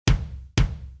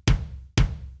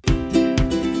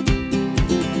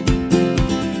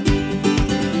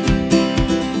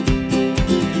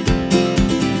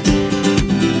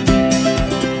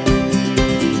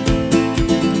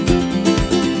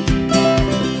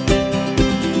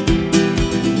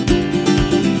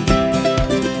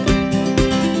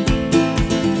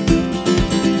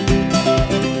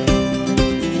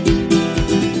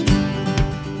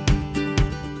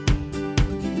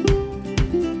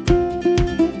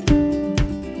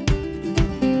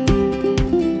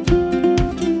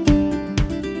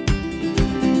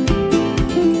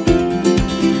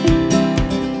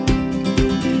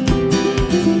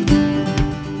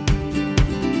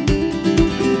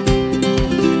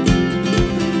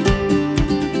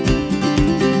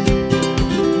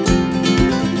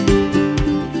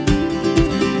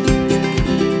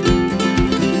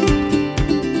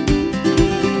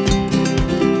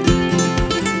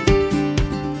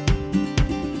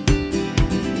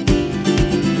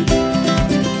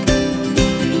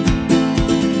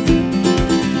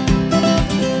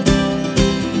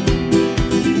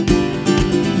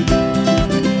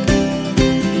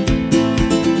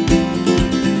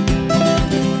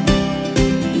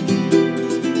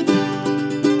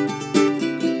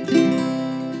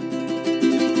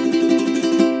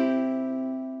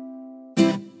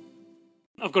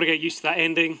I've got to get used to that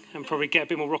ending and probably get a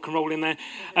bit more rock and roll in there.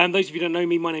 Those of you who don't know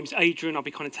me, my name's Adrian. I'll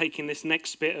be kind of taking this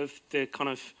next bit of the kind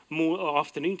of more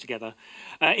afternoon together.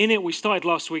 In it, we started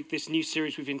last week this new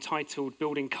series we've entitled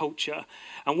Building Culture.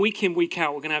 And week in, week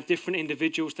out, we're going to have different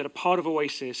individuals that are part of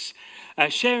Oasis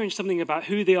sharing something about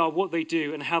who they are, what they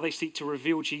do, and how they seek to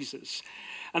reveal Jesus.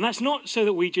 And that's not so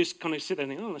that we just kind of sit there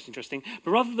and think, oh, that's interesting,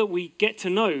 but rather that we get to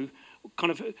know kind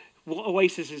of what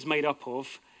Oasis is made up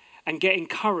of, and get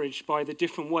encouraged by the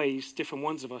different ways different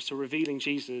ones of us are revealing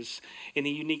Jesus in the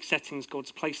unique settings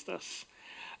God's placed us.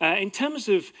 In terms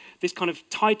of this kind of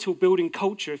title, Building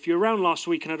Culture, if you're around last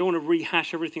week, and I don't want to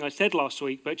rehash everything I said last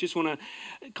week, but just want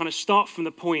to kind of start from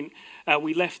the point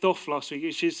we left off last week,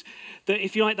 which is that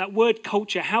if you like that word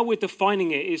culture, how we're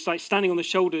defining it is like standing on the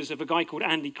shoulders of a guy called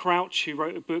Andy Crouch, who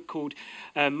wrote a book called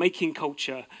Making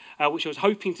Culture, which I was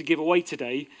hoping to give away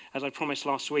today, as I promised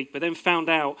last week, but then found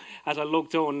out as I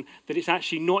logged on that it's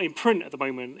actually not in print at the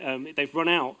moment. They've run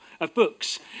out of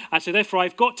books. And so therefore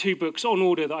I've got 2 books on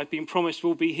order that I've been promised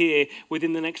will be here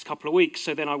within the next couple of weeks.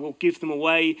 So then I will give them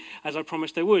away as I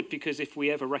promised I would, because if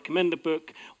we ever recommend a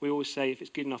book, we always say if it's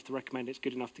good enough to recommend, it's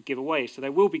good enough to give away. So they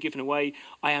will be given away.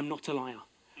 I am not a liar.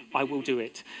 I will do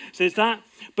it. So there's that.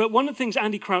 But one of the things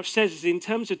Andy Crouch says is in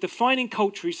terms of defining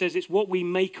culture, he says it's what we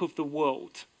make of the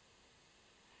world.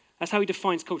 That's how he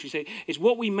defines culture. He says it's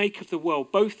what we make of the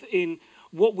world, both in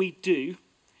what we do,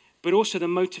 but also the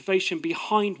motivation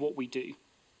behind what we do.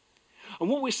 And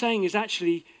what we're saying is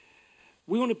actually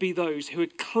we want to be those who are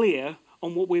clear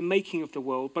on what we're making of the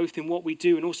world, both in what we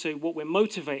do and also what we're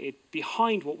motivated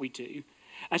behind what we do,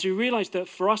 as we realize that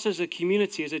for us as a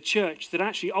community, as a church, that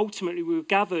actually ultimately we were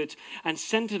gathered and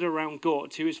centered around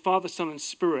God, who is Father, Son, and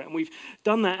Spirit. And we've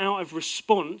done that out of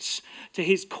response to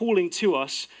his calling to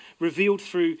us, revealed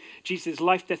through Jesus'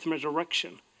 life, death, and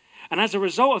resurrection. And as a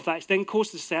result of that, it's then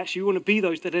caused us to say, actually, we want to be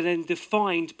those that are then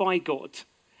defined by God,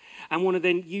 and want to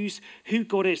then use who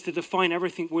God is to define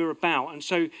everything we're about. And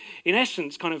so, in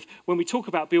essence, kind of when we talk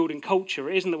about building culture,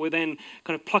 it isn't that we're then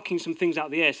kind of plucking some things out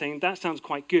of the air saying, that sounds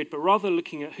quite good, but rather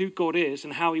looking at who God is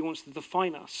and how he wants to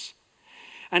define us.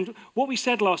 And what we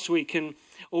said last week, and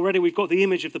already we've got the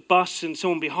image of the bus, and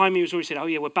someone behind me has already said, oh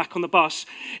yeah, we're back on the bus,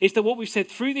 is that what we've said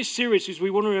through this series is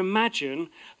we want to imagine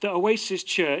that Oasis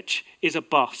Church is a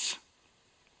bus.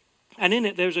 And in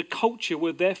it, there's a culture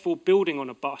we're therefore building on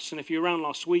a bus. And if you were around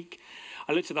last week,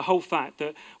 I looked at the whole fact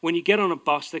that when you get on a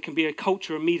bus, there can be a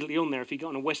culture immediately on there. If you get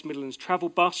on a West Midlands travel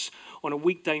bus on a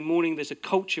weekday morning, there's a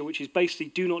culture which is basically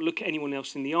do not look at anyone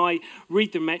else in the eye,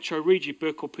 read the metro, read your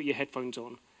book, or put your headphones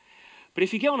on. But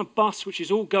if you get on a bus which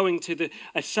is all going to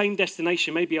a same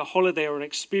destination, maybe a holiday or an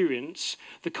experience,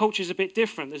 the culture is a bit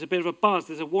different. There's a bit of a buzz.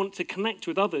 There's a want to connect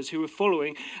with others who are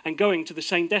following and going to the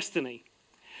same destiny.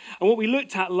 And what we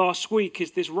looked at last week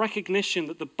is this recognition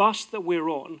that the bus that we're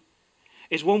on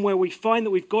is one where we find that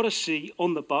we've got a seat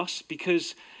on the bus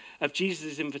because of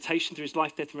Jesus' invitation through his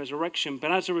life, death, and resurrection.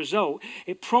 But as a result,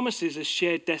 it promises a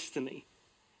shared destiny.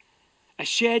 A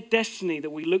shared destiny that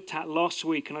we looked at last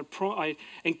week. And I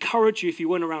encourage you, if you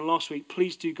weren't around last week,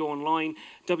 please do go online,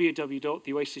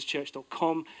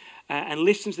 www.theoasischurch.com, and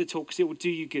listen to the talk because it will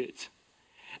do you good.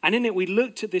 And in it, we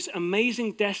looked at this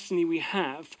amazing destiny we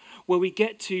have where we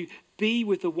get to be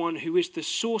with the one who is the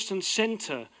source and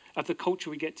center of the culture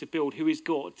we get to build, who is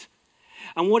God.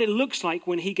 And what it looks like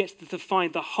when he gets to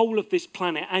define the whole of this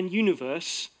planet and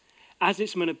universe as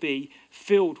it's going to be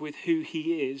filled with who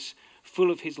he is, full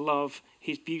of his love,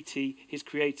 his beauty, his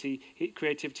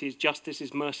creativity, his justice,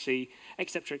 his mercy,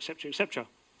 etc., etc., etc.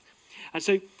 And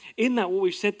so in that, what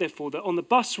we've said, therefore, that on the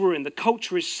bus we're in, the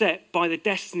culture is set by the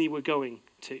destiny we're going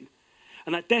to.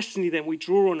 And that destiny then we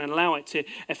draw on and allow it to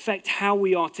affect how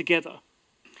we are together.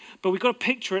 But we've got to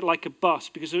picture it like a bus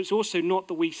because it's also not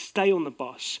that we stay on the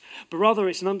bus, but rather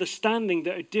it's an understanding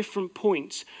that at different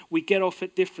points we get off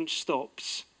at different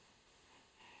stops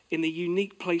in the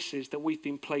unique places that we've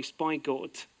been placed by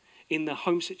God, in the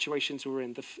home situations we're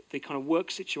in, the kind of work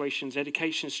situations,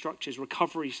 education structures,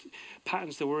 recovery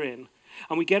patterns that we're in.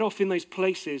 And we get off in those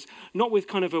places, not with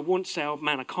kind of a want to say, oh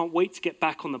man, I can't wait to get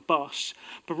back on the bus,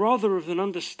 but rather of an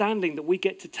understanding that we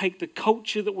get to take the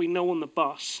culture that we know on the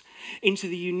bus into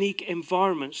the unique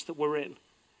environments that we're in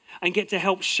and get to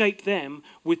help shape them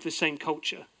with the same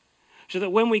culture. So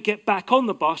that when we get back on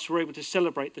the bus, we're able to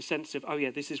celebrate the sense of, oh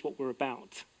yeah, this is what we're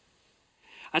about.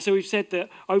 And so we've said that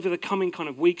over the coming kind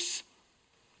of weeks,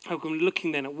 we're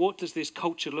looking then at what does this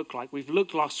culture look like. We've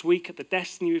looked last week at the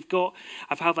destiny we've got,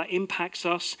 of how that impacts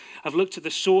us. I've looked at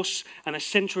the source and the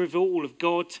center of it all of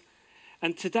God.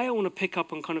 And today I want to pick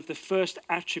up on kind of the first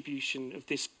attribution of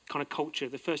this kind of culture,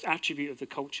 the first attribute of the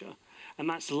culture, and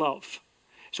that's love.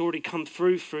 It's already come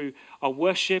through our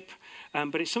worship,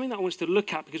 but it's something that I want us to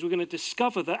look at because we're going to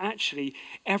discover that actually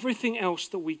everything else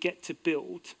that we get to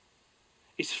build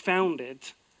is founded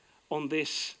on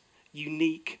this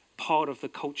unique part of the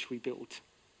culture we build,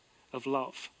 of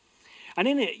love. And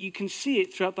in it, you can see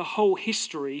it throughout the whole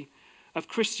history of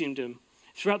Christendom,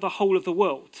 throughout the whole of the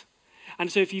world. And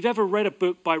so if you've ever read a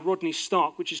book by Rodney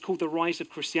Stark, which is called The Rise of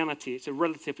Christianity, it's a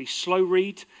relatively slow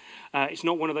read. It's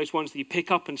not one of those ones that you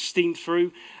pick up and steam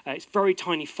through. It's very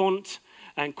tiny font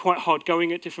and quite hard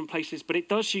going at different places, but it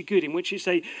does you good, in which it's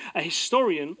a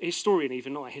historian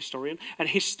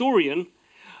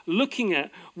looking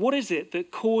at what is it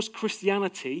that caused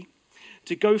Christianity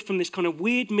to go from this kind of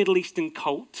weird Middle Eastern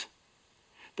cult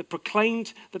that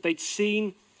proclaimed that they'd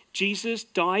seen Jesus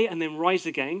die and then rise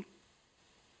again,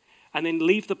 and then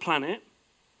leave the planet,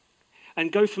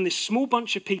 and go from this small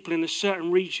bunch of people in a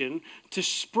certain region to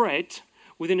spread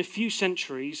within a few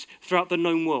centuries throughout the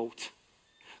known world,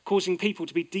 causing people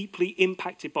to be deeply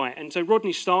impacted by it. And so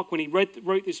Rodney Stark, when he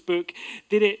wrote this book,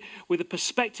 did it with a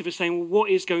perspective of saying, well, what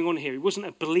is going on here? He wasn't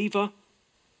a believer.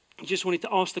 He just wanted to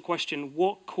ask the question,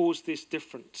 what caused this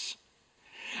difference?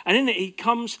 And in it, he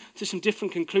comes to some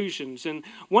different conclusions. And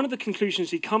one of the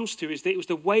conclusions he comes to is that it was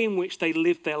the way in which they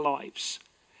lived their lives.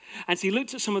 And so he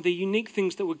looked at some of the unique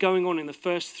things that were going on in the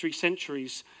first 3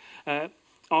 centuries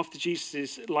after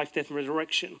Jesus' life, death, and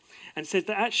resurrection, and said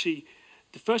that actually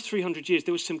the first 300 years,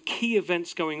 there was some key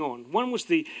events going on. One was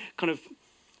the kind of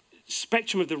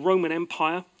spectrum of the Roman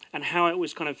Empire and how it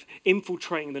was kind of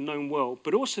infiltrating the known world.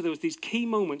 But also there was these key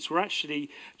moments where actually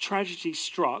tragedy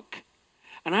struck.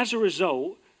 And as a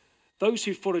result, those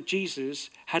who followed Jesus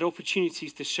had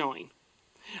opportunities to shine.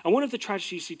 And one of the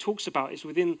tragedies he talks about is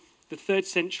within the 3rd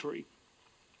century,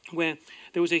 where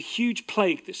there was a huge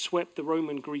plague that swept the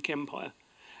Roman Greek Empire.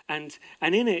 And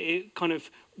in it kind of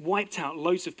wiped out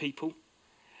loads of people.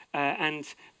 And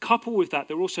coupled with that,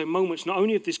 there were also moments not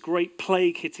only of this great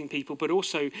plague hitting people, but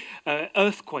also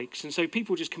earthquakes. And so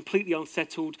people just completely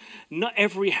unsettled. Not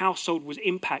every household was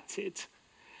impacted.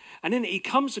 And then he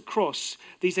comes across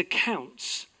these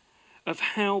accounts of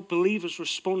how believers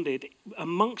responded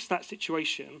amongst that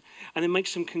situation, and then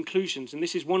makes some conclusions. And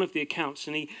this is one of the accounts.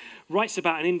 And he writes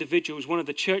about an individual who's one of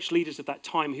the church leaders of that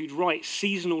time who'd write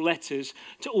seasonal letters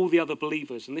to all the other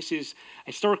believers. And this is a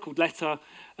historical letter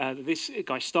that this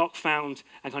guy Stark found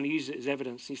and kind of uses it as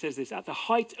evidence. And he says this: at the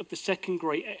height of the second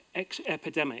great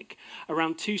epidemic,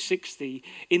 around 260,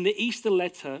 in the Easter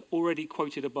letter already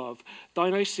quoted above,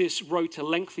 Dionysius wrote a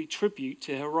lengthy tribute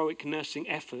to heroic nursing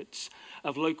efforts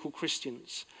of local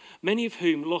Christians, many of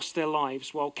whom lost their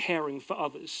lives while caring for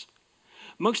others.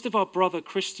 Most of our brother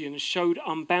Christians showed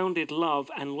unbounded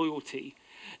love and loyalty,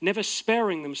 never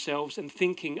sparing themselves and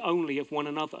thinking only of one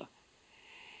another.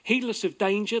 Heedless of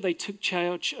danger, they took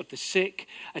charge of the sick,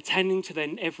 attending to their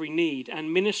every need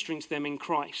and ministering to them in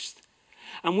Christ.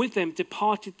 And with them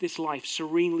departed this life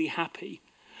serenely happy,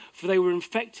 for they were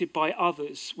infected by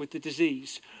others with the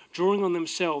disease, drawing on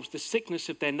themselves the sickness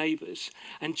of their neighbors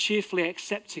and cheerfully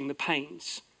accepting the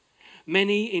pains.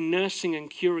 Many, in nursing and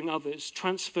curing others,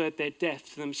 transferred their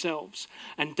death to themselves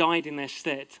and died in their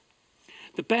stead.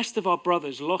 The best of our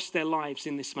brothers lost their lives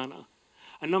in this manner.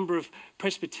 A number of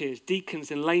presbyters,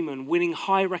 deacons, and laymen winning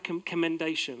high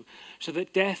commendation, so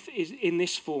that death is in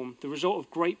this form, the result of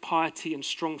great piety and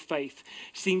strong faith,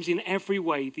 seems in every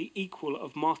way the equal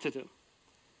of martyrdom.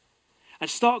 And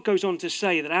Stark goes on to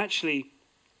say that actually,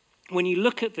 when you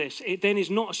look at this, it then is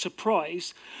not a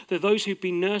surprise that those who've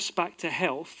been nursed back to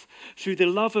health through the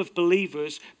love of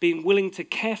believers being willing to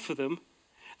care for them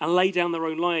and lay down their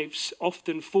own lives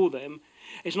often for them,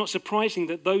 it's not surprising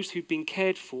that those who've been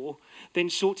cared for then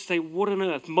sought to say, what on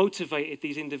earth motivated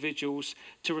these individuals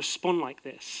to respond like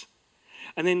this?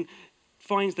 And then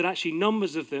finds that actually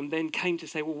numbers of them then came to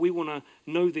say, well, we want to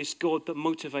know this God that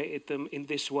motivated them in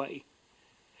this way.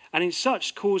 And in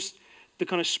such caused the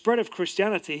kind of spread of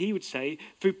Christianity, he would say,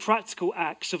 through practical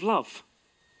acts of love.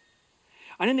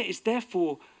 And in it is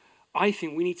therefore, I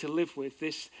think we need to live with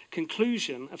this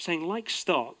conclusion of saying, like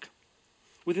Stark,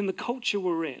 within the culture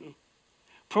we're in,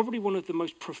 probably one of the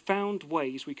most profound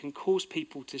ways we can cause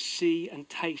people to see and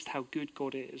taste how good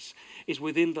God is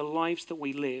within the lives that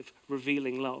we live,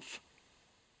 revealing love.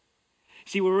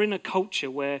 See, we're in a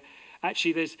culture where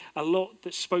actually there's a lot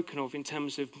that's spoken of in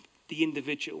terms of the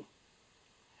individual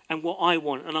and what I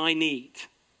want and I need.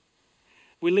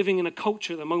 We're living in a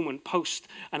culture at the moment, post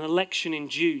an election in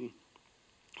June,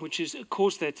 which has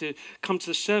caused there to come to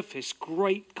the surface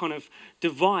great kind of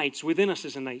divides within us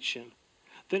as a nation.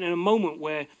 That in a moment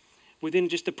where within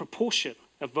just the proportion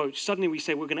of votes. Suddenly we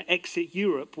say we're going to exit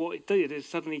Europe. What it did is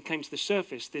suddenly came to the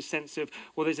surface this sense of,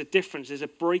 well, there's a difference, there's a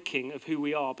breaking of who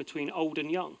we are between old and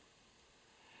young,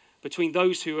 between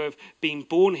those who have been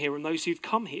born here and those who've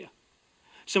come here.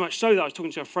 So much so that I was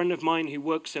talking to a friend of mine who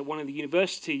works at one of the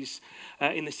universities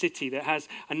in the city that has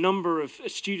a number of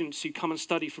students who come and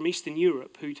study from Eastern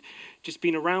Europe who'd just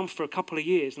been around for a couple of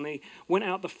years, and they went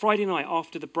out the Friday night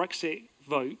after the Brexit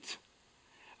vote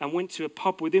and went to a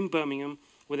pub within Birmingham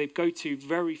where they'd go to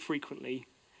very frequently.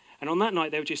 And on that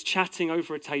night, they were just chatting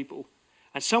over a table.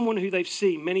 And someone who they've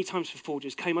seen many times before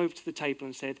just came over to the table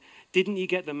and said, "Didn't you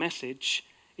get the message?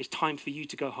 It's time for you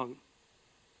to go home."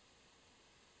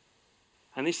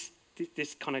 And this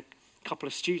kind of couple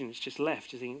of students just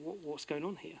left, just thinking, what's going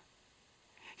on here?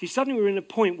 See, suddenly we're in a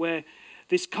point where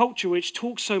this culture which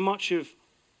talks so much of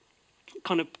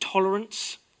kind of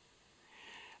tolerance,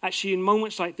 actually in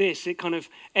moments like this, it kind of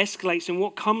escalates, and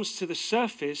what comes to the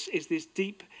surface is this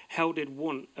deep-held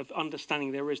want of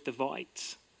understanding there is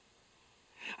divides.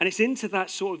 And it's into that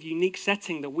sort of unique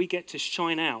setting that we get to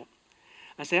shine out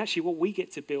and say, actually, what we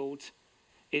get to build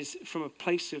is from a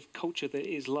place of culture that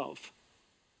is love.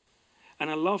 And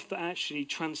a love that actually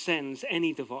transcends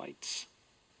any divides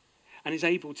and is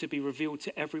able to be revealed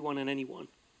to everyone and anyone.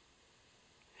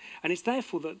 And it's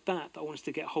therefore that I want us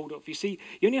to get hold of. You see,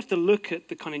 you only have to look at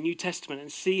the kind of New Testament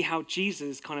and see how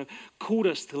Jesus kind of called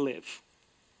us to live.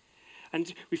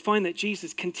 And we find that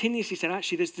Jesus continuously said,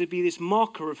 actually, there's to be this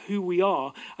marker of who we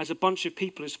are as a bunch of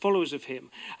people, as followers of him.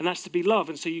 And that's to be love.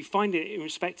 And so you find it in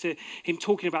respect to him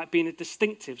talking about being a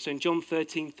distinctive. So in John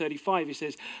 13:35, he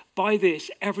says, "By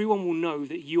this, everyone will know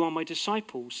that you are my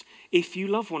disciples, if you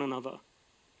love one another."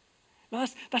 Now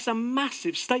that's a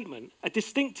massive statement, a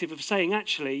distinctive of saying,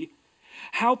 actually,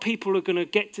 how people are going to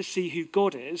get to see who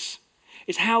God is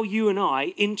how you and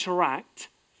I interact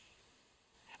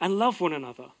and love one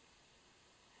another.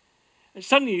 And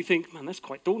suddenly you think, man, that's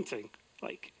quite daunting.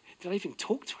 Like, did I even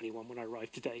talk to anyone when I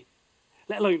arrived today?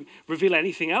 Let alone reveal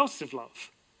anything else of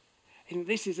love. And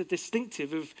this is a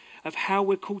distinctive of how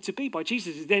we're called to be by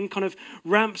Jesus. It then kind of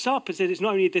ramps up and says it's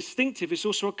not only a distinctive, it's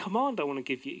also a command I want to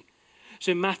give you.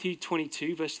 So in Matthew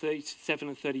 22, verse 37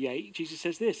 and 38, Jesus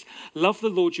says this: "Love the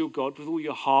Lord your God with all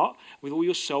your heart, with all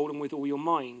your soul, and with all your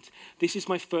mind. This is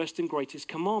my first and greatest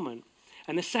commandment.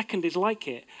 And the second is like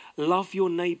it: love your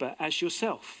neighbor as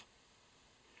yourself."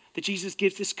 That Jesus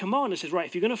gives this command and says, right,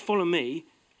 if you're going to follow me,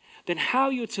 then how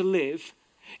you're to live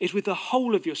is with the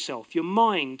whole of yourself, your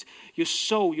mind, your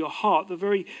soul, your heart, the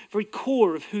very, very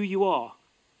core of who you are,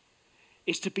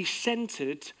 is to be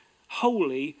centered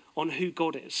wholly on who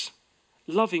God is,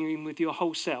 loving him with your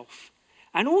whole self.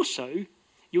 And also,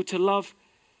 you're to love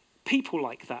people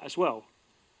like that as well.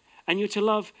 And you're to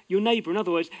love your neighbor. In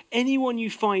other words, anyone you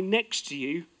find next to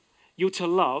you, you're to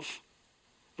love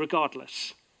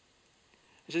regardless.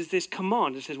 There's this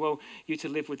command that says, well, you're to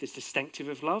live with this distinctive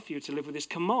of love. You're to live with this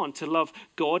command to love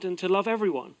God and to love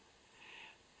everyone.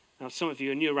 Now, some of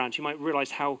you are new around. You might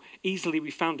realize how easily we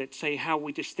found it to say how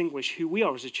we distinguish who we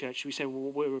are as a church. We say, well,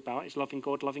 what we're about is loving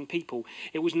God, loving people.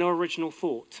 It was no original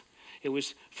thought. It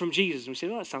was from Jesus. And we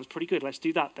said, oh, that sounds pretty good. Let's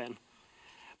do that then.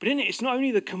 But in it, it's not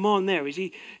only the command there.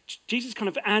 Jesus kind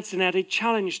of adds an added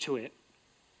challenge to it.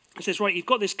 It says, right, you've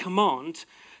got this command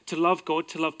to love God,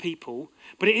 to love people,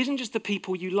 but it isn't just the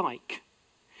people you like.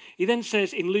 He then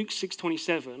says in Luke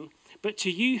 6:27, "But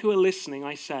to you who are listening,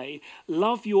 I say,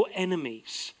 love your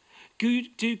enemies.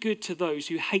 Do good to those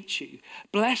who hate you.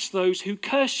 Bless those who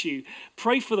curse you.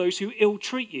 Pray for those who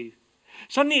ill-treat you."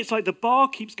 Suddenly it's like the bar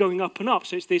keeps going up and up.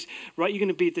 So it's this, right, you're going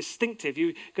to be distinctive.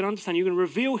 You're going to understand, you're going to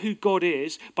reveal who God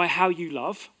is by how you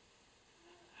love.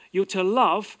 You're to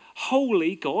love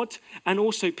wholly God and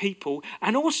also people.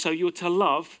 And also you're to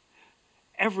love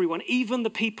everyone, even the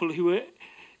people who are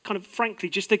kind of frankly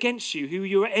just against you, who are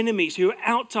your enemies, who are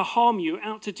out to harm you,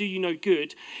 out to do you no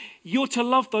good. You're to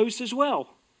love those as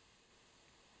well.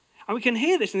 And we can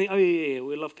hear this and think, oh yeah,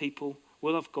 we'll love people,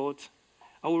 we'll love God.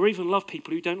 Or we'll even love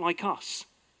people who don't like us.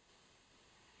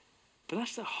 But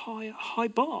that's a high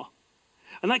bar.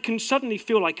 And that can suddenly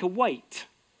feel like a weight.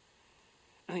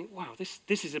 I think, wow,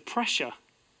 this is a pressure.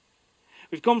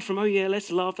 We've gone from, oh yeah, let's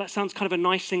love. That sounds kind of a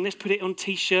nice thing. Let's put it on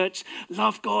T-shirts.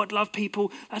 Love God, love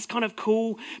people. That's kind of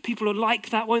cool. People will like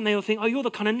that, won't they? They'll think, oh, you're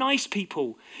the kind of nice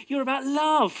people. You're about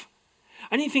love.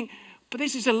 And you think, but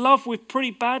this is a love with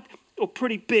pretty bad or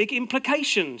pretty big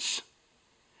implications.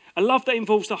 A love that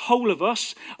involves the whole of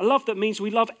us. A love that means we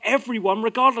love everyone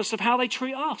regardless of how they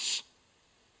treat us.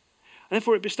 And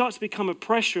therefore it starts to become a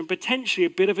pressure and potentially a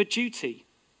bit of a duty.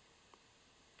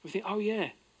 We think, oh yeah,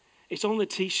 it's on the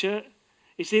T-shirt.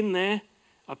 It's in there.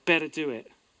 I better do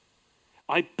it.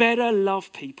 I better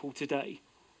love people today.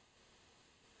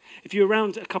 If you were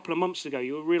around a couple of months ago,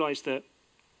 you'll realize that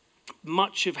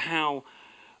much of how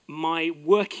my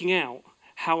working out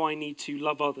how I need to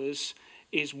love others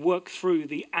is work through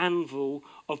the anvil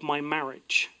of my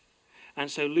marriage. And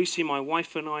so Lucy, my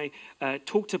wife, and I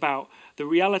talked about the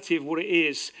reality of what it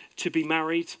is to be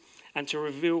married and to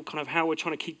reveal kind of how we're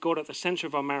trying to keep God at the center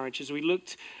of our marriage as we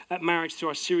looked at marriage through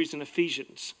our series in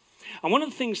Ephesians. And one of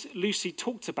the things Lucy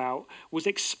talked about was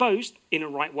exposed in a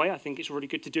right way. I think it's really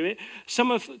good to do it.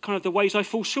 Some of kind of the ways I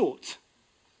fall short.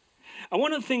 And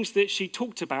one of the things that she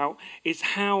talked about is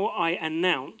how I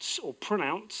announce or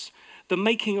pronounce the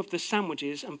making of the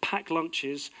sandwiches and packed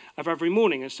lunches of every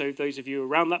morning. And so those of you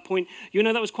around that point, you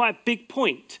know that was quite a big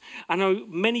point. I know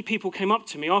many people came up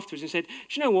to me afterwards and said,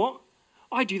 do you know what?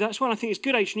 I do that as well. I think it's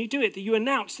good, Adrian, you do it, that you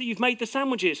announce that you've made the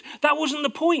sandwiches. That wasn't the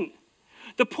point.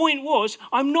 The point was,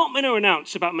 I'm not going to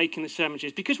announce about making the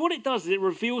sandwiches because what it does is it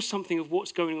reveals something of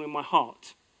what's going on in my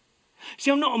heart.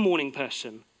 See, I'm not a morning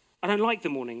person. I don't like the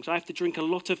mornings. I have to drink a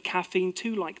lot of caffeine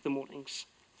to like the mornings.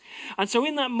 And so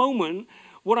in that moment,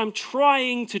 what I'm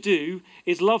trying to do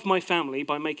is love my family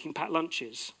by making packed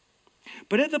lunches.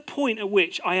 But at the point at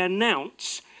which I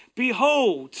announce,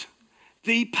 behold,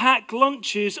 the packed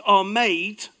lunches are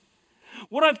made,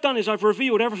 what I've done is I've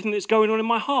revealed everything that's going on in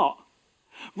my heart.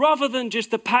 Rather than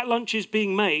just the packed lunches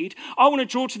being made, I want to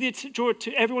draw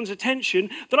to everyone's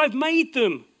attention that I've made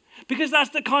them. Because that's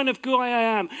the kind of guy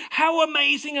I am. How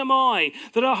amazing am I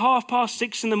that at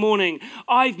 6:30 in the morning,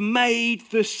 I've made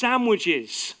the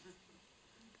sandwiches.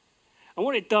 And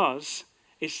what it does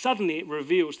is suddenly it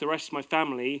reveals to the rest of my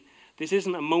family, this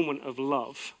isn't a moment of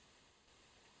love.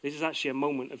 This is actually a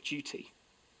moment of duty.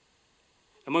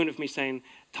 A moment of me saying,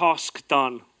 task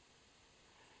done.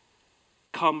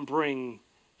 Come bring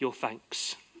your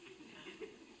thanks.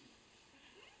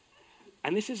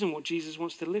 And this isn't what Jesus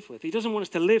wants to live with. He doesn't want us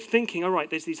to live thinking, all right,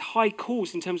 there's these high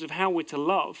calls in terms of how we're to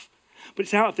love, but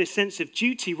it's out of this sense of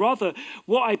duty. Rather,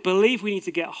 what I believe we need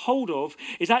to get hold of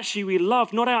is actually we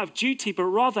love not out of duty, but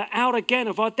rather out again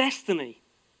of our destiny.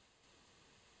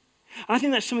 And I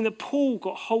think that's something that Paul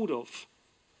got hold of.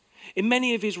 In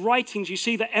many of his writings, you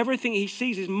see that everything he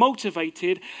sees is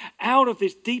motivated out of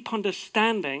this deep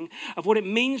understanding of what it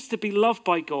means to be loved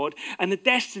by God and the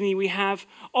destiny we have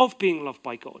of being loved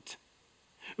by God.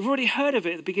 We've already heard of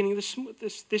it at the beginning of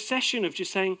this session of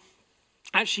just saying,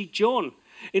 actually, John,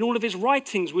 in all of his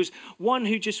writings, was one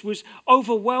who just was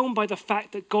overwhelmed by the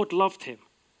fact that God loved him.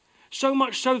 So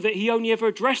much so that he only ever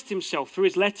addressed himself through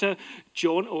his letter,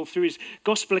 John, or through his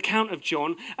gospel account of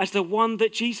John, as the one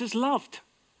that Jesus loved.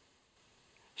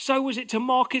 So was it to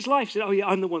mark his life. He said, oh yeah,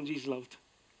 I'm the one Jesus loved.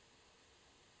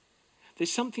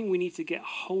 There's something we need to get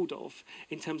hold of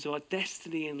in terms of our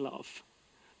destiny in love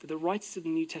that the writers of the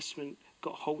New Testament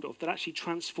got hold of that actually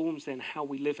transforms then how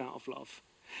we live out of love.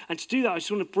 And to do that, I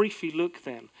just want to briefly look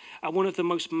then at one of the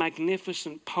most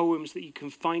magnificent poems that you can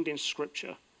find in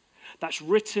Scripture that's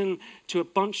written to a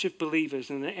bunch of believers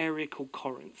in an area called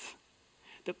Corinth,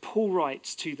 that Paul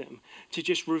writes to them to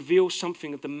just reveal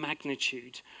something of the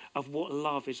magnitude of what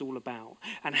love is all about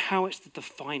and how it's to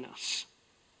define us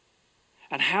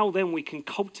and how then we can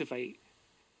cultivate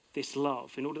this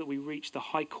love in order that we reach the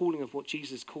high calling of what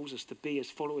Jesus calls us to be as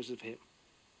followers of him.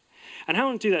 And how I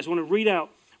want to do that is I want to read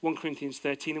out 1 Corinthians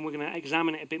 13 and we're going to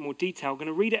examine it in a bit more detail. I'm going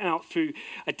to read it out through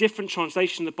a different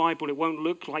translation of the Bible. It won't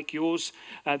look like yours.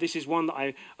 This is one that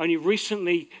I only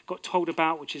recently got told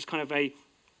about, which is kind of a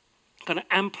kind of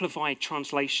amplified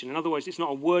translation. In other words, it's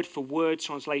not a word-for-word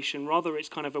translation. Rather, it's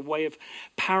kind of a way of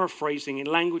paraphrasing in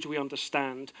language we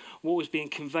understand what was being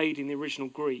conveyed in the original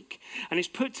Greek. And it's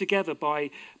put together by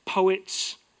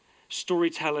poets,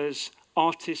 storytellers,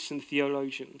 artists, and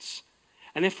theologians.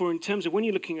 And therefore, in terms of when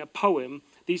you're looking at a poem,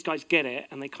 these guys get it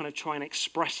and they kind of try and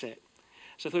express it.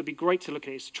 So I thought it'd be great to look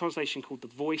at it. It's a translation called The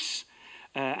Voice.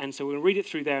 And so we're going to read it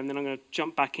through there, and then I'm going to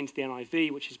jump back into the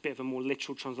NIV, which is a bit of a more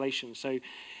literal translation. So it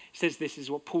says this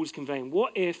is what Paul's conveying.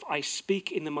 What if I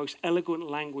speak in the most eloquent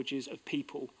languages of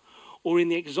people, or in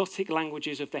the exotic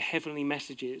languages of the heavenly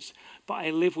messages, but I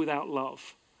live without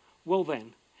love? Well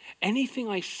then, anything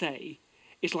I say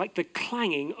is like the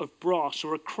clanging of brass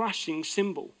or a crashing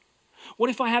cymbal.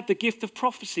 What if I have the gift of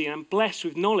prophecy and am blessed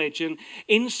with knowledge and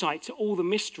insight to all the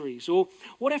mysteries? Or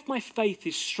what if my faith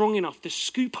is strong enough to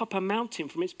scoop up a mountain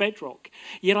from its bedrock,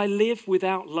 yet I live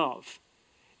without love?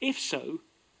 If so,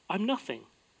 I'm nothing.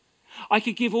 I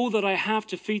could give all that I have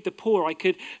to feed the poor. I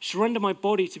could surrender my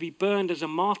body to be burned as a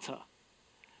martyr.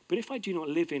 But if I do not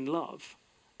live in love,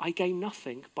 I gain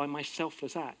nothing by my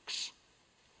selfless acts.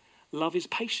 Love is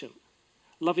patient.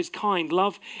 Love is kind.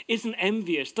 Love isn't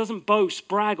envious, doesn't boast,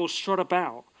 brag, or strut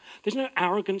about. There's no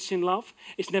arrogance in love.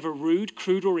 It's never rude,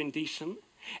 crude, or indecent.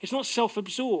 It's not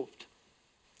self-absorbed.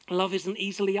 Love isn't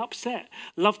easily upset.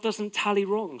 Love doesn't tally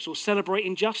wrongs or celebrate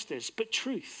injustice, but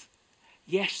truth.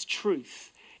 Yes,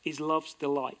 truth is love's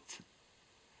delight.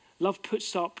 Love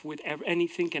puts up with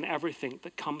anything and everything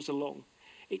that comes along.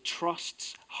 It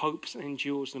trusts, hopes, and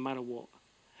endures no matter what.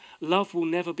 Love will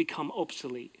never become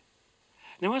obsolete.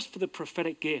 Now, as for the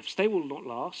prophetic gifts, they will not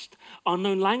last.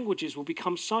 Unknown languages will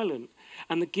become silent,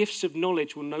 and the gifts of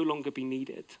knowledge will no longer be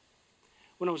needed.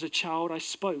 When I was a child, I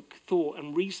spoke, thought,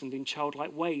 and reasoned in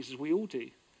childlike ways, as we all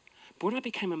do. But when I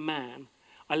became a man,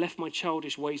 I left my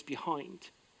childish ways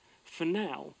behind. For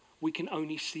now, we can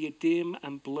only see a dim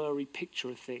and blurry picture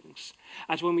of things,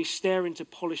 as when we stare into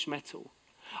polished metal.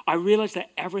 I realize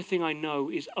that everything I know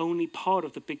is only part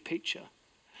of the big picture.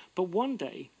 But one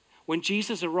day, when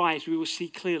Jesus arrives, we will see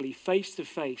clearly, face to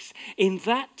face. In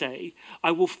that day,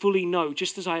 I will fully know,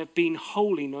 just as I have been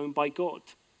wholly known by God.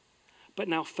 But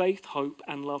now faith, hope,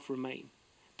 and love remain.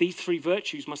 These three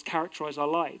virtues must characterize our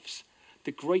lives.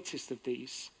 The greatest of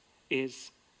these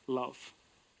is love.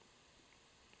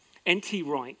 N.T.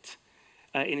 Wright,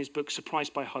 in his book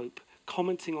Surprised by Hope,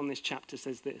 commenting on this chapter,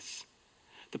 says this: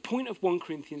 the point of 1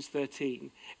 Corinthians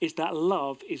 13 is that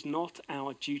love is not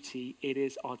our duty, it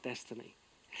is our destiny.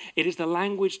 It is the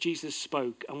language Jesus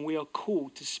spoke, and we are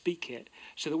called to speak it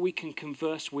so that we can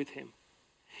converse with him.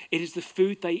 It is the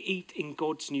food they eat in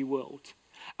God's new world,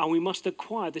 and we must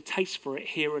acquire the taste for it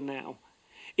here and now.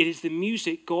 It is the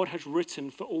music God has written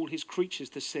for all his creatures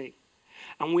to sing,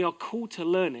 and we are called to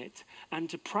learn it and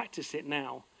to practice it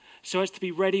now, so as to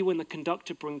be ready when the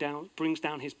conductor brings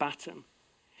down his baton.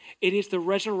 It is the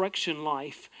resurrection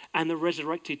life, and the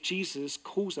resurrected Jesus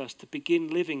calls us to begin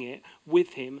living it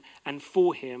with him and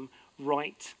for him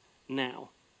right now.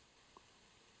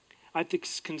 I have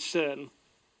this concern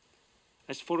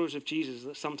as followers of Jesus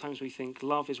that sometimes we think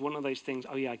love is one of those things,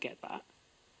 oh yeah, I get that,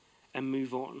 and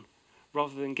move on,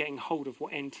 rather than getting hold of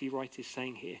what N.T. Wright is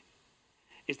saying here,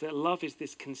 is that love is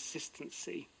this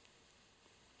consistency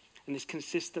and this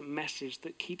consistent message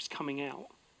that keeps coming out,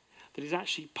 that is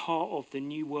actually part of the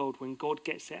new world when God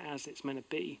gets it as it's meant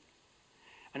to be.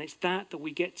 And it's that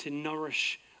we get to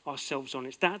nourish ourselves on.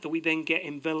 It's that we then get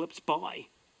enveloped by.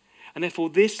 And therefore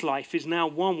this life is now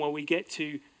one where we get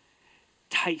to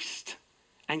taste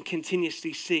and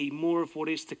continuously see more of what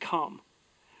is to come,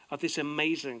 of this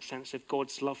amazing sense of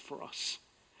God's love for us.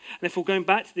 And therefore, going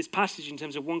back to this passage in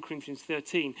terms of 1 Corinthians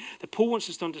 13, that Paul wants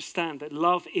us to understand that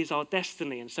love is our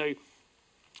destiny. And so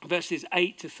verses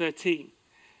 8 to 13,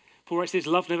 Paul writes this: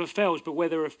 love never fails, but where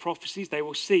there are prophecies, they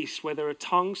will cease. Where there are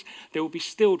tongues, they will be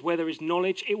stilled. Where there is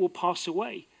knowledge, it will pass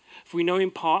away. For we know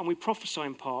in part and we prophesy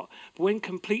in part. But when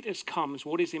completeness comes,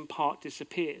 what is in part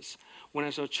disappears. When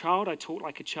as a child, I talked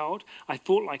like a child. I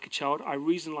thought like a child. I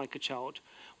reasoned like a child.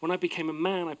 When I became a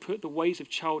man, I put the ways of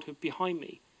childhood behind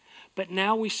me. But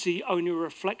now we see only a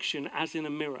reflection as in a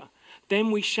mirror.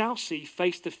 Then we shall see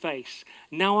face to face.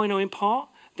 Now I know in part,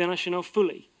 then I shall know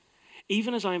fully,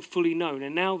 even as I am fully known.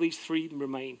 And now these three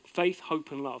remain: faith,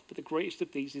 hope, and love. But the greatest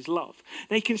of these is love.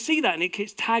 Now you can see that, and it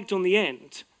gets tagged on the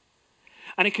end.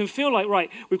 And it can feel like, right,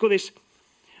 we've got this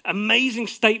amazing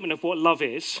statement of what love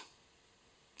is.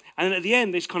 And then at the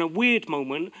end, this kind of weird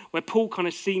moment where Paul kind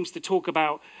of seems to talk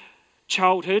about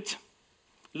childhood,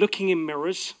 looking in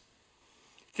mirrors,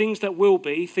 things that will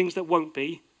be, things that won't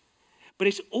be. But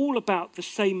it's all about the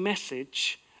same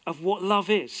message of what love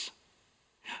is.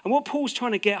 And what Paul's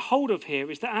trying to get hold of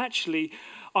here is that actually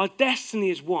our destiny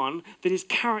is one that is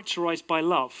characterized by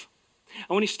love.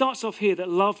 And when he starts off here that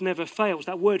love never fails,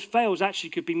 that word fails actually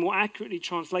could be more accurately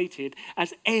translated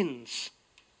as ends.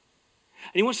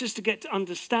 And he wants us to get to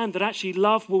understand that actually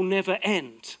love will never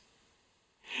end.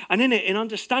 And in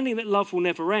understanding that love will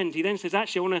never end, he then says,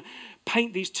 actually, I want to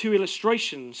paint these two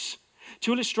illustrations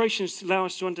to allow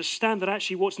us to understand that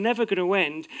actually what's never going to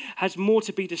end has more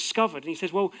to be discovered. And he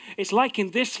says, well, it's like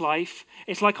in this life,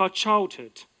 it's like our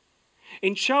childhood.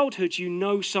 In childhood, you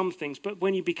know some things, but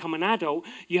when you become an adult,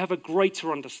 you have a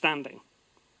greater understanding.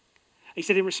 He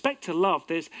said, in respect to love,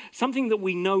 there's something that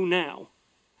we know now,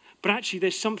 but actually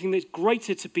there's something that's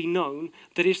greater to be known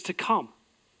that is to come.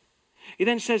 He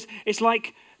then says, it's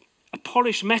like a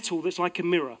polished metal that's like a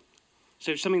mirror.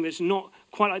 So something that's not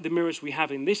quite like the mirrors we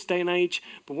have in this day and age,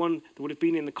 but one that would have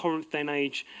been in the Corinth day and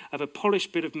age of a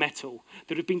polished bit of metal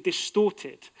that had been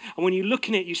distorted. And when you look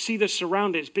in it, you see the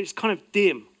surroundings, but it's kind of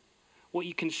dim. What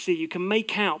you can see, you can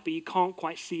make out, but you can't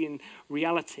quite see in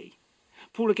reality.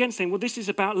 Paul again saying, well, this is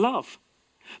about love.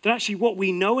 That actually what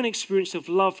we know and experience of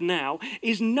love now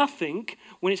is nothing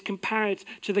when it's compared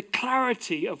to the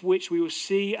clarity of which we will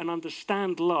see and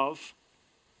understand love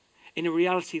in a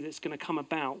reality that's going to come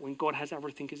about when God has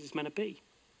everything as it's meant to be.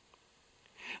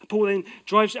 Paul then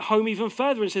drives it home even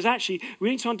further and says, actually, we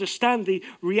need to understand the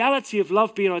reality of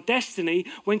love being our destiny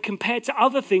when compared to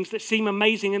other things that seem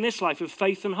amazing in this life of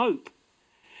faith and hope.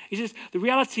 He says, the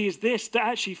reality is this, that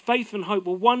actually faith and hope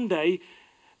will one day,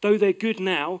 though they're good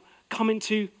now, come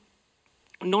into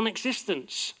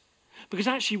non-existence. Because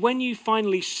actually, when you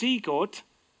finally see God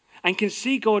and can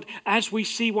see God as we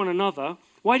see one another,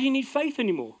 why do you need faith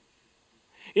anymore?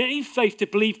 You don't need faith to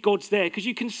believe God's there because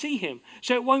you can see him,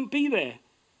 so it won't be there.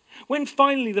 When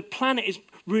finally the planet is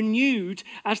renewed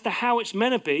as to how it's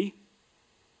meant to be,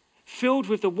 filled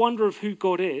with the wonder of who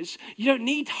God is, you don't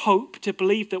need hope to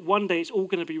believe that one day it's all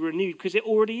going to be renewed because it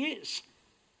already is.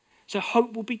 So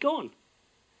hope will be gone.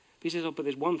 But he says, but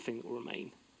there's one thing that will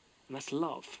remain, and that's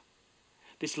love.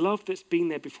 This love that's been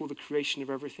there before the creation of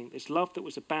everything. This love that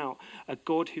was about a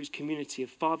God whose community of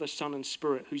Father, Son, and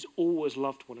Spirit, who's always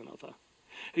loved one another,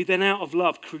 who then out of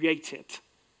love created.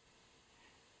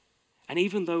 And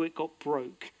even though it got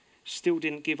broke, still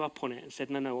didn't give up on it and said,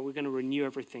 no, we're going to renew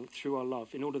everything through our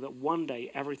love in order that one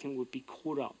day everything would be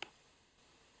caught up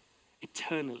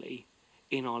eternally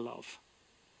in our love.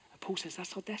 And Paul says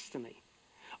that's our destiny.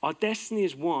 Our destiny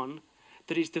is one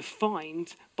that is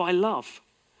defined by love.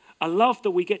 A love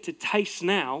that we get to taste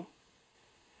now,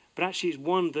 but actually is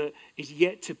one that is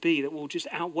yet to be, that will just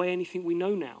outweigh anything we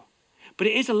know now. But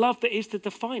it is a love that is to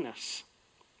define us.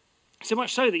 So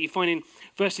much so that you find in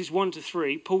verses 1 to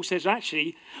 3, Paul says,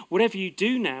 actually, whatever you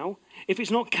do now, if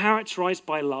it's not characterized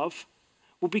by love,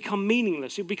 will become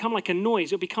meaningless. It'll become like a noise.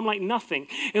 It'll become like nothing.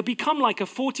 It'll become like a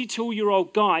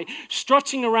 42-year-old guy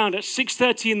strutting around at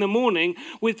 6:30 in the morning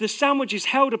with the sandwiches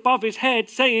held above his head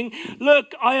saying,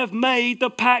 look, I have made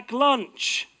the packed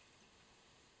lunch.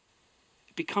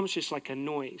 It becomes just like a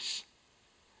noise,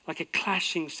 like a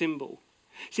clashing cymbal.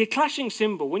 See, a clashing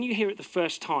cymbal, when you hear it the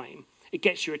first time, it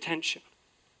gets your attention.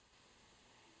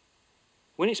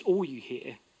 When it's all you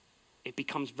hear, it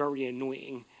becomes very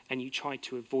annoying and you try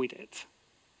to avoid it.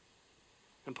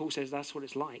 And Paul says that's what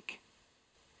it's like.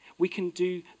 We can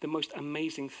do the most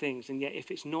amazing things, and yet if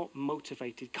it's not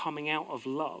motivated, coming out of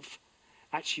love,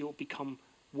 actually it will become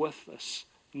worthless,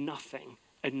 nothing,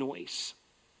 a noise.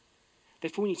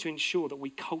 Therefore, we need to ensure that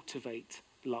we cultivate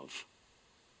love.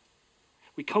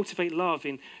 We cultivate love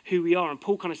in who we are. And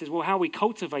Paul kind of says, well, how we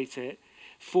cultivate it,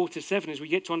 4 to 7, is we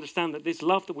get to understand that this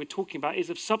love that we're talking about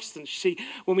is of substance. You see,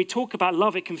 when we talk about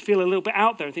love, it can feel a little bit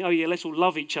out there and think, oh yeah, let's all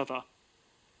love each other.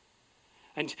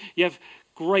 And you have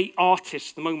great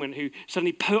artists at the moment who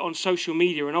suddenly put on social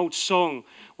media an old song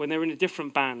when they're in a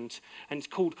different band, and it's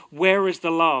called Where is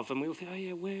the Love? And we all think, oh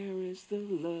yeah, where is the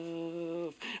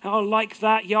love? And I like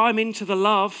that. Yeah, I'm into the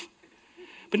love.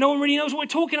 But no one really knows what we're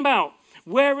talking about.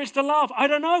 Where is the love? I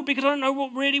don't know, because I don't know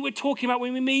what really we're talking about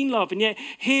when we mean love. And yet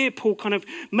here Paul kind of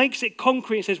makes it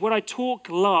concrete and says, when I talk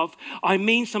love, I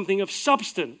mean something of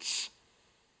substance.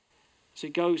 So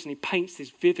he goes and he paints this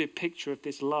vivid picture of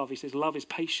this love. He says love is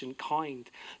patient, kind.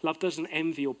 Love doesn't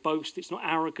envy or boast. It's not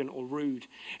arrogant or rude.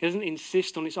 It doesn't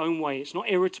insist on its own way. It's not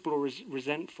irritable or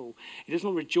resentful. It does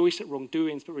not rejoice at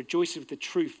wrongdoings, but rejoices with the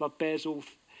truth. Love bears all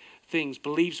things,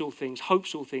 believes all things,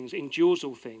 hopes all things, endures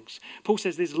all things. Paul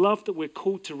says there's love that we're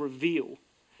called to reveal,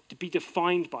 to be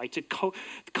defined by, to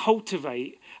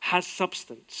cultivate, has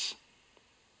substance.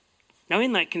 Now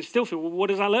in that can still feel, well, what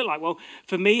does that look like? Well,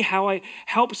 for me, how it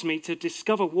helps me to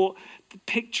discover what the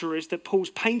picture is that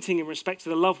Paul's painting in respect to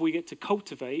the love we get to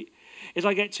cultivate is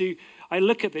I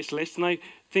look at this list and I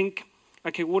think,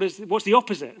 okay, what's the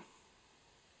opposite?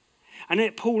 And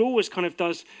then Paul always kind of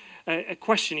does a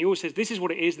question. He always says, this is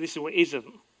what it is, this is what it isn't.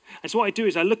 And so what I do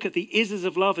is I look at the ises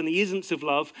of love and the isn'ts of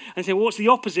love and say, well, what's the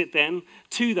opposite then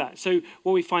to that? So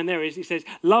what we find there is, he says,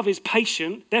 love is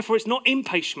patient, therefore it's not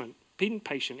impatient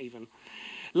even.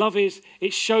 Love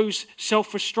it shows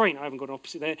self-restraint. I haven't got an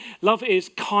opposite there. Love is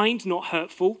kind, not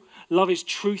hurtful. Love is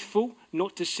truthful,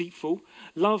 not deceitful.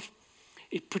 Love,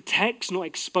 it protects, not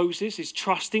exposes, is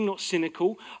trusting, not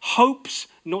cynical. Hopes,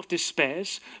 not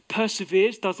despairs.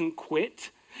 Perseveres, doesn't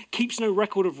quit. Keeps no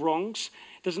record of wrongs.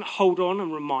 Doesn't hold on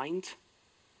and remind.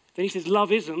 Then he says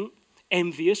love isn't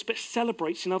envious, but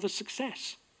celebrates in others'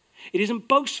 success. It isn't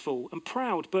boastful and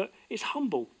proud, but it's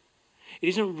humble. It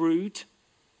isn't rude,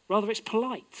 rather it's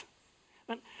polite.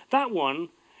 And that one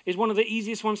is one of the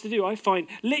easiest ones to do. I find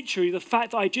literally the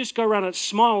fact that I just go around and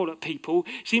smile at people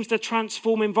seems to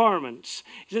transform environments.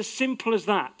 It's as simple as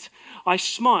that. I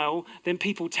smile, then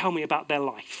people tell me about their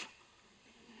life.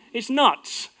 It's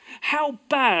nuts. How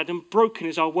bad and broken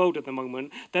is our world at the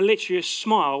moment that literally a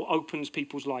smile opens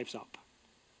people's lives up.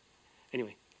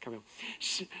 Anyway, carry on.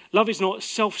 Love is not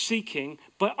self-seeking,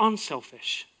 but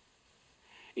unselfish.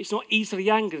 It's not easily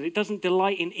angered. It doesn't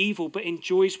delight in evil, but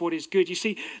enjoys what is good. You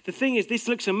see, the thing is, this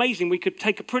looks amazing. We could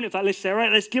take a print of that list, say, all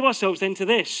right, let's give ourselves then to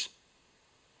this.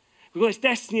 We've got this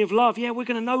destiny of love. Yeah, we're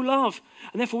going to know love.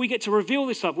 And therefore, we get to reveal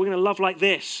this love. We're going to love like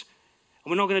this.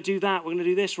 And we're not going to do that. We're going to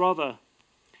do this rather.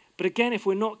 But again, if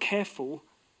we're not careful,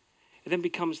 it then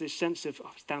becomes this sense of,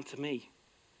 oh, it's down to me.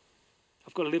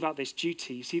 I've got to live out this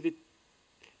duty. You see,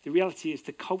 the reality is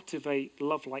to cultivate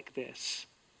love like this,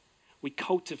 we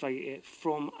cultivate it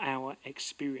from our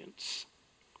experience.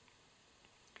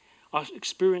 Our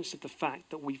experience of the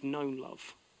fact that we've known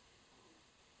love.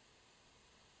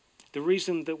 The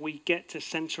reason that we get to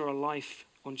center our life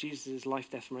on Jesus' life,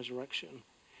 death, and resurrection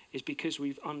is because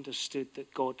we've understood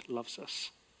that God loves us.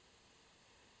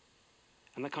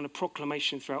 And that kind of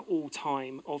proclamation throughout all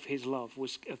time of his love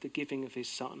was of the giving of his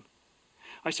son.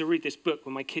 I used to read this book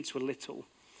when my kids were little,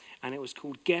 and it was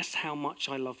called Guess How Much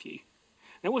I Love You.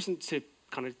 And it wasn't to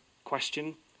kind of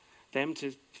question them,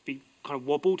 to be kind of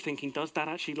wobbled, thinking, does Dad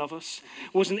actually love us?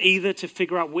 It wasn't either to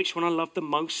figure out which one I loved the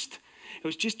most. It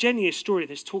was just genuinely a story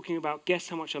that's talking about guess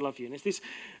how much I love you. And it's this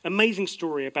amazing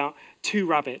story about two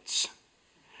rabbits,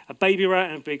 a baby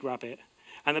rabbit and a big rabbit.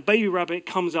 And the baby rabbit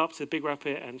comes up to the big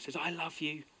rabbit and says, I love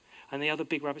you. And the other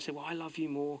big rabbit said, well, I love you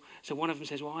more. So one of them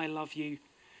says, well, I love you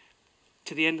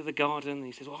to the end of the garden. And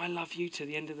he says, well, I love you to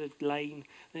the end of the lane.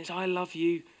 And it's, I love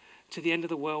you to the end of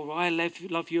the world. Well, I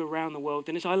love you around the world.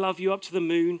 Then it's, I love you up to the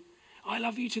moon. I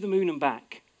love you to the moon and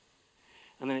back.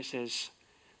 And then it says,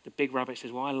 the big rabbit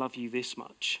says, well, I love you this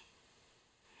much.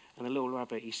 And the little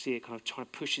rabbit, you see it kind of trying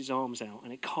to push his arms out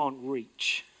and it can't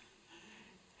reach.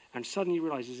 And suddenly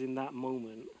realizes in that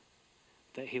moment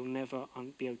that he'll never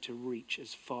be able to reach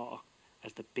as far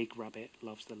as the big rabbit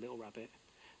loves the little rabbit.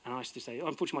 And I used to say,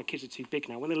 unfortunately my kids are too big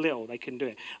now. When they're little, they couldn't do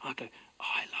it. I go,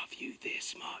 I love you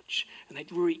this much. And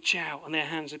they'd reach out and their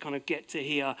hands would kind of get to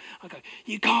here. I go,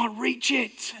 you can't reach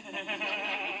it.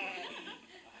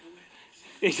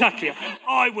 Exactly.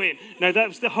 I win. No, that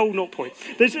was the whole not point.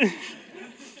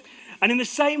 And in the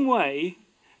same way,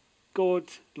 God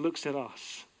looks at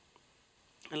us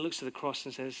and looks at the cross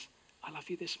and says, I love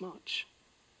you this much.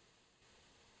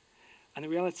 And the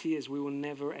reality is we will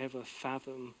never, ever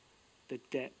fathom the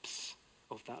depths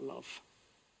of that love.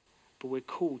 But we're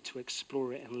called to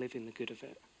explore it and live in the good of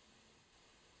it.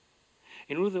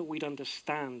 In order that we'd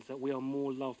understand that we are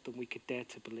more loved than we could dare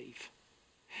to believe.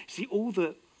 See, all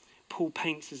that Paul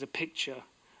paints as a picture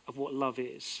of what love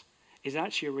is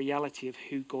actually a reality of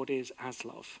who God is as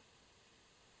love.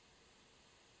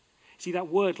 See, that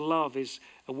word love is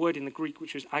a word in the Greek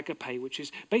which was agape, which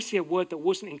is basically a word that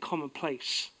wasn't in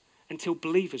commonplace until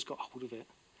believers got hold of it.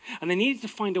 And they needed to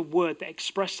find a word that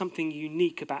expressed something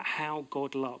unique about how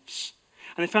God loves.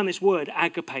 And they found this word,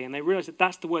 agape, and they realized that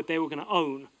that's the word they were going to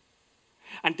own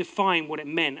and define what it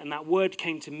meant. And that word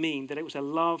came to mean that it was a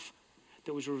love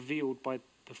that was revealed by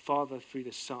the Father through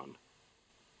the Son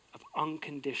of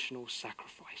unconditional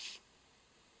sacrifice.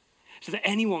 So that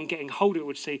anyone getting hold of it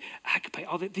would say, agape,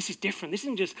 oh, this is different. This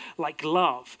isn't just like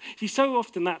love. See, so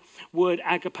often that word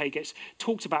agape gets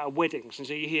talked about at weddings. And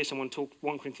so you hear someone talk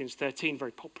 1 Corinthians 13,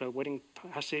 very popular wedding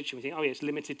passage, and we think, oh yeah, it's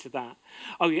limited to that.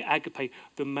 Oh yeah, agape,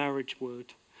 the marriage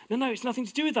word. No, it's nothing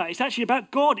to do with that. It's actually about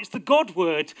God. It's the God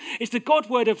word. It's the God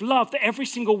word of love that every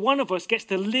single one of us gets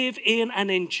to live in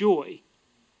and enjoy.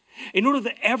 In order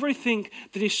that everything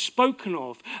that is spoken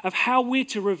of how we're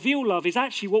to reveal love is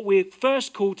actually what we're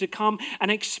first called to come and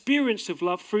experience of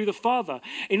love through the Father.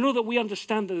 In order that we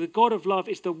understand that the God of love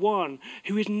is the one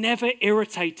who is never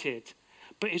irritated,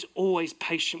 but is always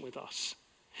patient with us.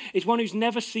 Is one who's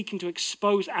never seeking to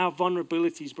expose our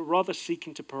vulnerabilities, but rather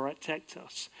seeking to protect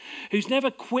us. Who's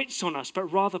never quits on us, but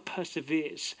rather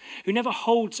perseveres. Who never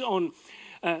holds on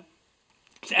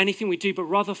to anything we do, but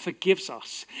rather forgives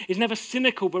us. Is never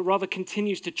cynical, but rather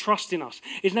continues to trust in us.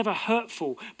 Is never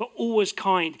hurtful, but always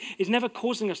kind. Is never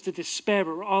causing us to despair,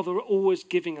 but rather always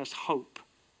giving us hope.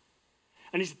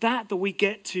 And it's that we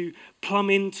get to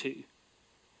plumb into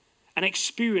and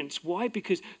experience. Why?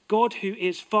 Because God, who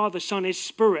is Father, Son, is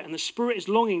Spirit, and the Spirit is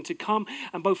longing to come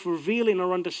and both reveal in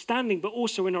our understanding, but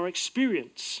also in our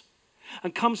experience.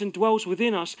 And comes and dwells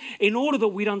within us in order that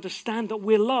we'd understand that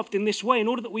we're loved in this way, in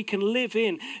order that we can live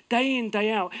in, day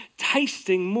out,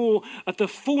 tasting more of the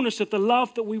fullness of the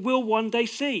love that we will one day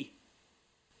see.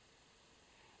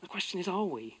 The question is, are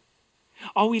we?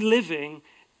 Are we living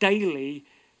daily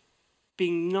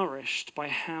being nourished by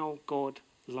how God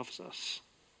loves us?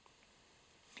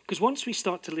 Because once we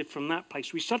start to live from that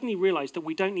place, we suddenly realize that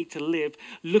we don't need to live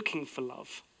looking for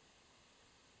love.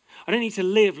 I don't need to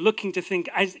live looking to think,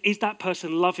 is that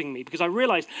person loving me? Because I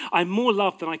realize I'm more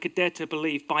loved than I could dare to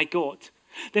believe by God.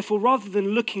 Therefore, rather than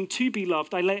looking to be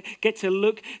loved, I get to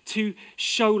look to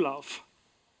show love.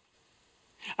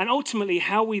 And ultimately,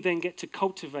 how we then get to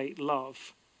cultivate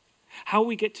love, how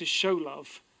we get to show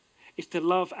love, is to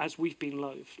love as we've been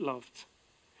loved.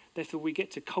 Therefore, we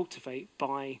get to cultivate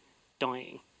by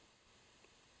dying.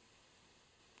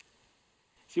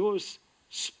 See,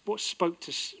 what spoke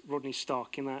to Rodney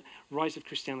Stark in that Rise of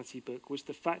Christianity book was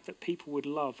the fact that people would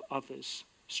love others,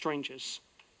 strangers,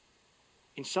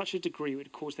 in such a degree it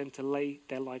would cause them to lay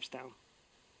their lives down.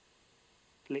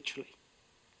 Literally.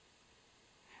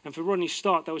 And for Rodney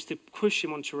Stark, that was to push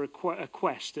him onto a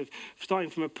quest of starting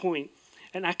from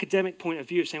an academic point of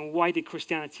view of saying, why did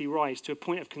Christianity rise, to a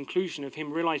point of conclusion of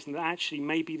him realizing that actually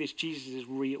maybe this Jesus is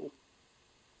real.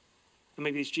 And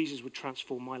maybe this Jesus would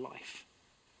transform my life.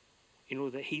 In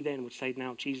order that he then would say,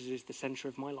 now Jesus is the center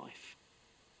of my life.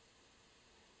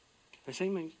 The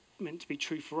same meant to be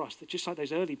true for us, that just like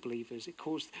those early believers, it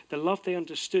caused the love they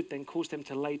understood then caused them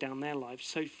to lay down their lives.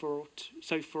 So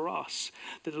for us,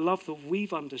 that the love that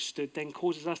we've understood then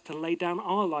causes us to lay down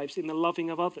our lives in the loving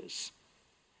of others.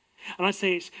 And I'd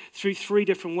say it's through three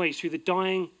different ways: through the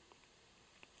dying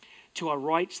to our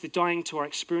rights, the dying to our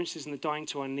experiences, and the dying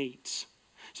to our needs.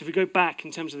 So if we go back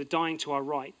in terms of the dying to our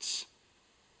rights,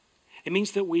 it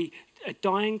means that we are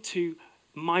dying to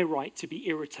my right to be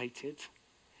irritated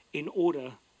in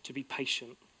order to be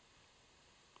patient.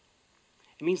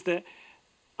 It means that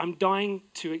I'm dying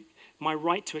to my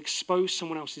right to expose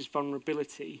someone else's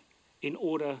vulnerability in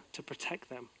order to protect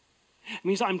them. It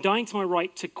means that I'm dying to my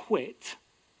right to quit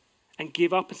and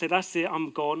give up and say, that's it,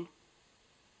 I'm gone,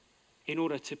 in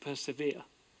order to persevere.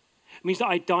 It means that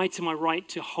I die to my right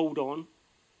to hold on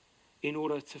in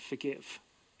order to forgive.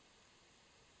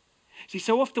 See,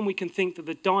 so often we can think that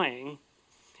the dying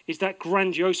is that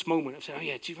grandiose moment of saying, oh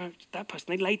yeah, do you remember that person?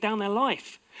 They laid down their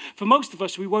life. For most of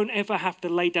us, we won't ever have to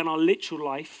lay down our literal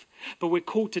life, but we're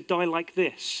called to die like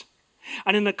this.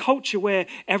 And in a culture where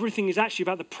everything is actually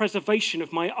about the preservation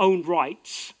of my own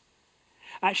rights,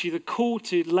 actually the call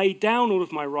to lay down all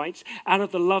of my rights out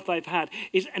of the love that I've had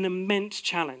is an immense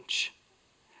challenge,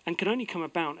 and can only come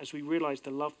about as we realize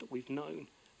the love that we've known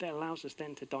that allows us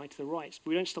then to die to the rights. But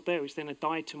we don't stop there. It's then a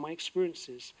die to my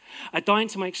experiences. A dying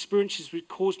to my experiences would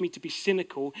cause me to be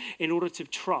cynical in order to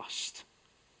trust.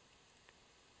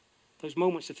 Those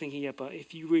moments of thinking, yeah, but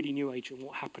if you really knew, Adrian,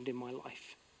 what happened in my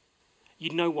life,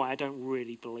 you'd know why I don't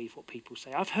really believe what people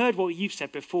say. I've heard what you've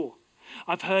said before.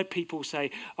 I've heard people say,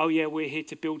 oh yeah, we're here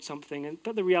to build something.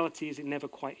 But the reality is it never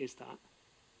quite is that.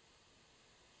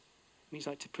 It means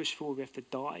like to push forward, we have to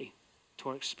die to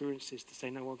our experiences to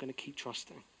say, no, we're going to keep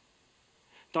trusting.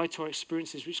 Die to our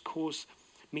experiences which cause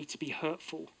me to be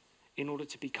hurtful in order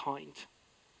to be kind.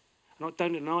 And I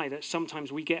don't deny that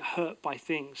sometimes we get hurt by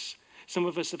things. Some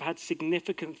of us have had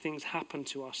significant things happen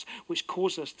to us which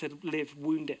cause us to live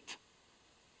wounded.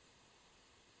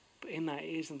 But in that,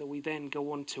 it isn't that we then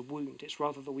go on to wound. It's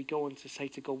rather that we go on to say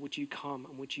to God, would you come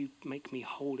and would you make me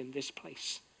whole in this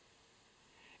place?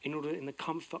 In order that in the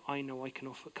comfort I know I can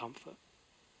offer comfort.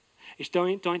 It's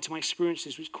dying to my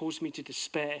experiences which cause me to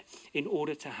despair in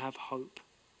order to have hope.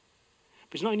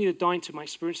 But it's not only the dying to my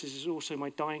experiences, it's also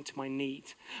my dying to my need.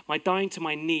 My dying to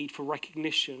my need for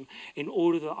recognition in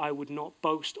order that I would not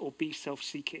boast or be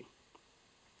self-seeking.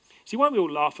 See, why we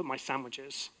all laugh at my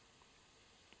sandwiches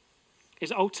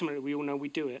is ultimately we all know we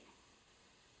do it.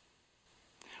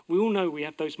 We all know we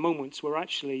have those moments where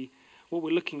actually what we're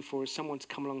looking for is someone to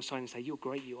come alongside and say, you're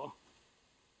great, you are.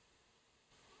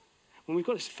 When we've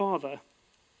got this Father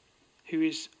who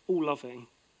is all loving,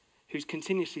 who's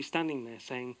continuously standing there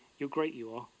saying, you're great,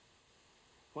 you are,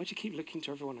 why do you keep looking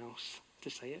to everyone else to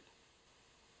say it?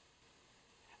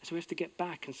 And so we have to get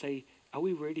back and say, are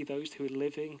we really those who are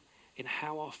living in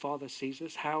how our Father sees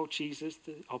us, how Jesus,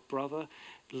 our brother,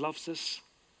 loves us,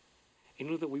 in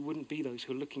order that we wouldn't be those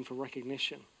who are looking for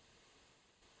recognition?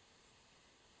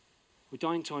 We're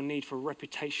dying to our need for a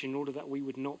reputation in order that we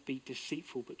would not be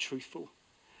deceitful but truthful.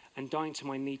 And dying to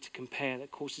my need to compare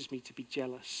that causes me to be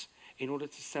jealous in order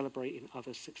to celebrate in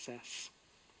others' success.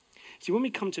 See, when we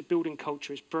come to building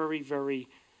culture, it's very, very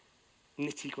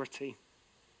nitty-gritty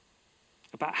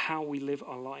about how we live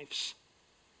our lives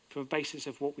from a basis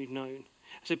of what we've known.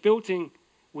 So building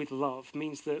with love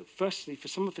means that, firstly, for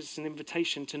some of us, it's an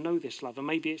invitation to know this love. And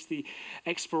maybe it's the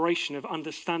exploration of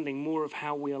understanding more of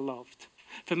how we are loved.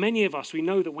 For many of us, we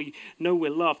know that we know we're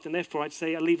loved. And therefore, I'd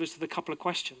say I'll leave us with a couple of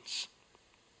questions.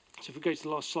 So if we go to the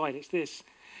last slide, it's this.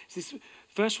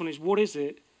 First one is, what is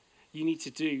it you need to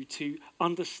do to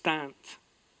understand?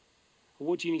 Or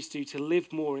what do you need to do to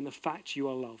live more in the fact you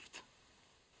are loved?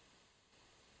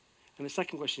 And the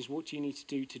second question is, what do you need to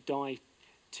do to die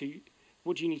to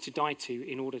What do you need to die to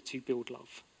in order to build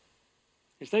love?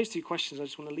 It's those two questions I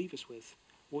just want to leave us with.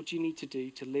 What do you need to do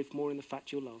to live more in the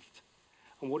fact you're loved?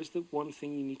 And what is the one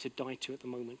thing you need to die to at the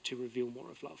moment to reveal more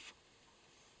of love?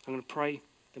 I'm going to pray,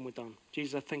 then we're done.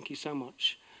 Jesus, I thank you so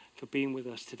much for being with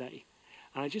us today.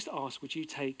 And I just ask, would you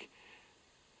take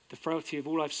the frailty of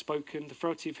all I've spoken, the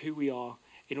frailty of who we are,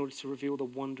 in order to reveal the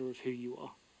wonder of who you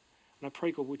are? And I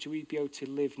pray, God, would we be able to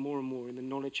live more and more in the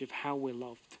knowledge of how we're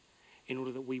loved in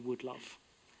order that we would love?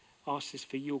 I ask this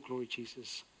for your glory,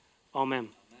 Jesus. Amen.